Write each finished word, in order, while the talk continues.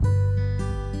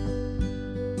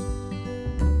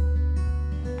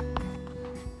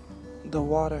The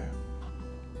water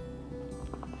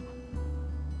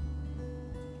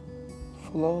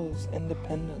flows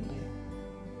independently,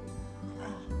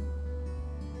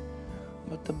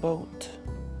 but the boat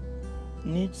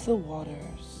needs the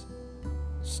water's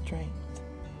strength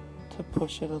to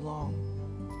push it along.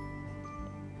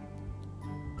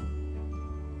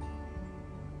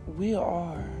 We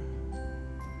are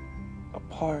a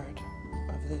part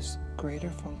of this greater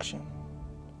function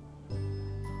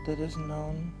that is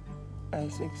known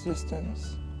as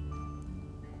existence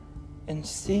and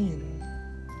seen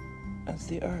as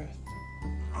the earth.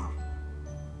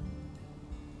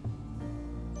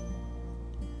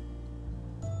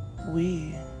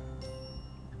 We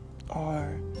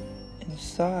are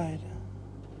inside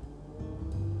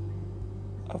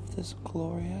of this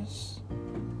glorious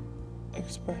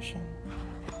expression.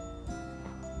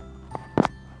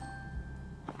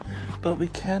 But we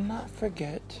cannot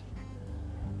forget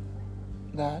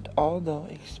that although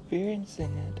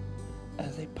experiencing it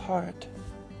as a part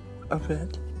of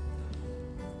it,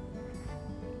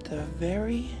 the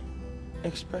very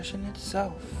expression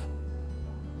itself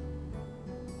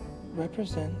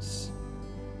represents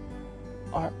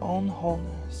our own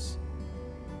wholeness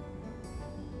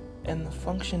and the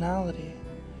functionality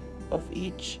of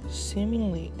each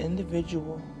seemingly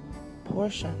individual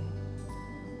portion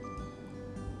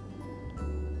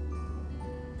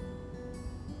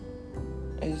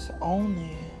is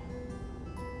only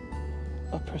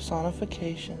a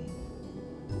personification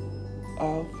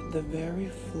of the very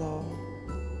flow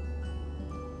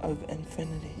of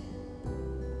infinity.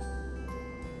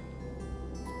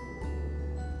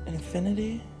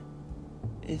 Infinity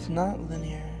is not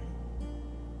linear.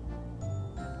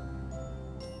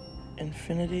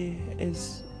 Infinity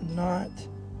is not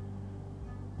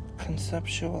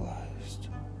conceptualized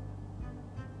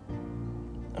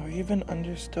or even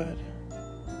understood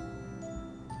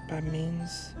by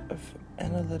means of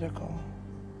analytical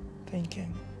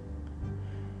thinking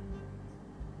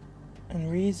and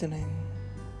reasoning.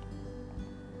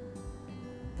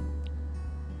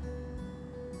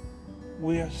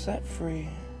 We are set free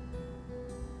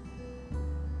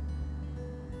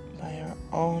by our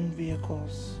own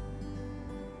vehicles.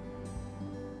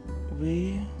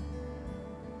 We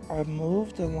are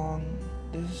moved along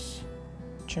this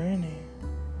journey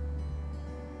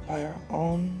by our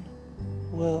own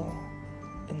will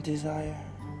and desire.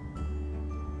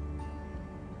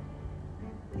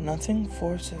 Nothing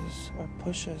forces or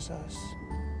pushes us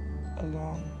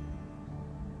along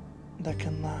that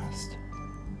can last.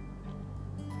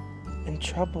 In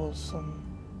troublesome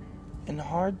and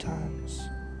hard times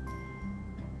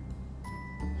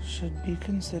should be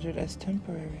considered as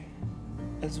temporary,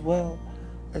 as well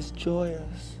as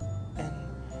joyous in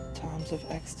times of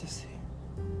ecstasy.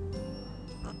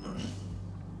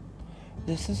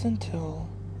 This is until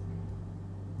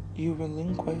you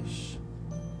relinquish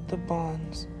the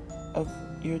bonds of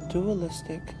your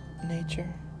dualistic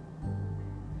nature.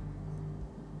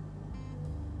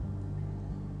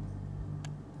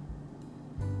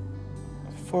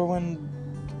 For when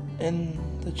in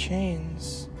the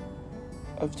chains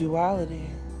of duality,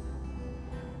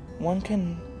 one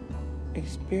can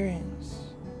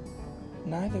experience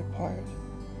neither part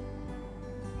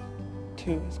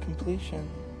to its completion.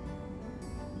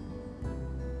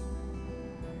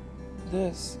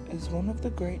 This is one of the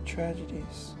great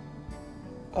tragedies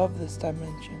of this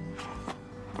dimension.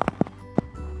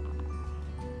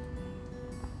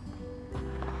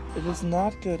 It is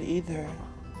not good either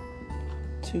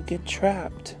to get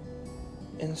trapped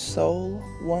in soul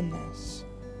oneness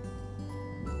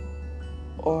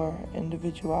or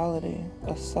individuality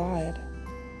aside.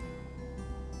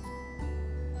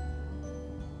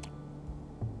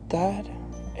 That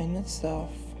in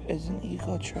itself is an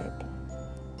ego trip.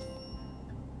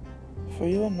 For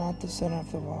you are not the center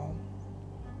of the world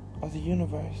or the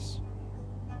universe.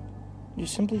 You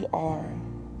simply are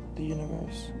the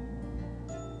universe.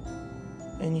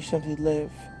 And you simply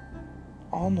live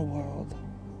on the world.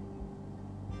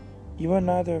 You are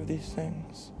neither of these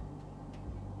things,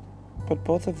 but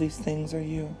both of these things are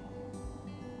you.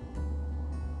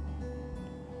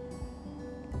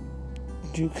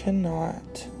 You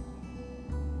cannot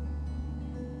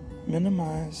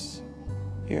minimize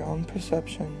your own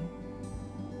perception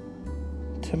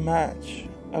to match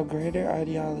a greater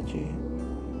ideology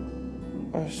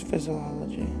or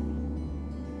physiology.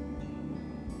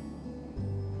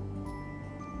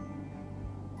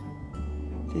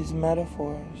 These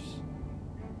metaphors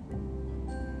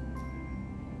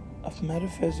of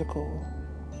metaphysical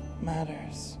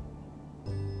matters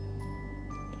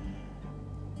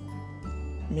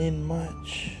mean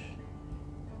much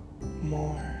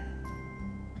more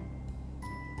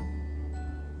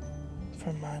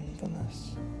for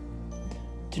mindfulness.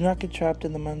 Do not get trapped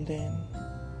in the mundane.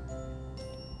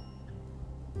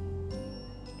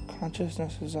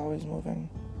 Consciousness is always moving.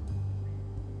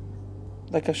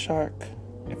 Like a shark,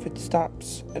 if it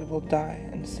stops, it will die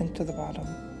and sink to the bottom,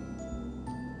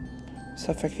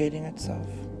 suffocating itself.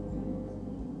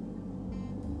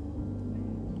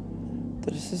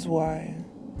 This is why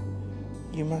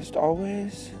you must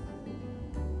always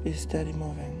be steady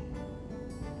moving.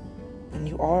 And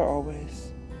you are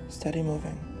always steady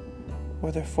moving,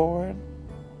 whether forward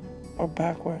or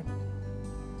backward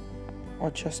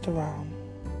or just around.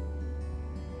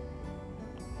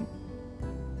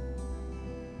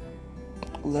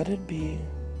 Let it be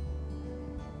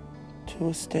to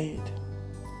a state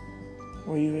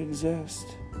where you exist,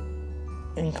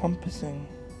 encompassing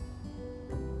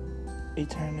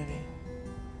eternity,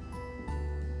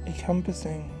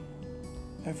 encompassing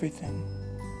everything,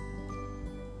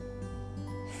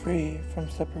 free from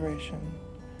separation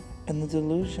and the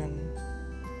delusion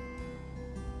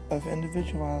of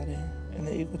individuality and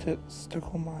the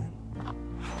egotistical mind.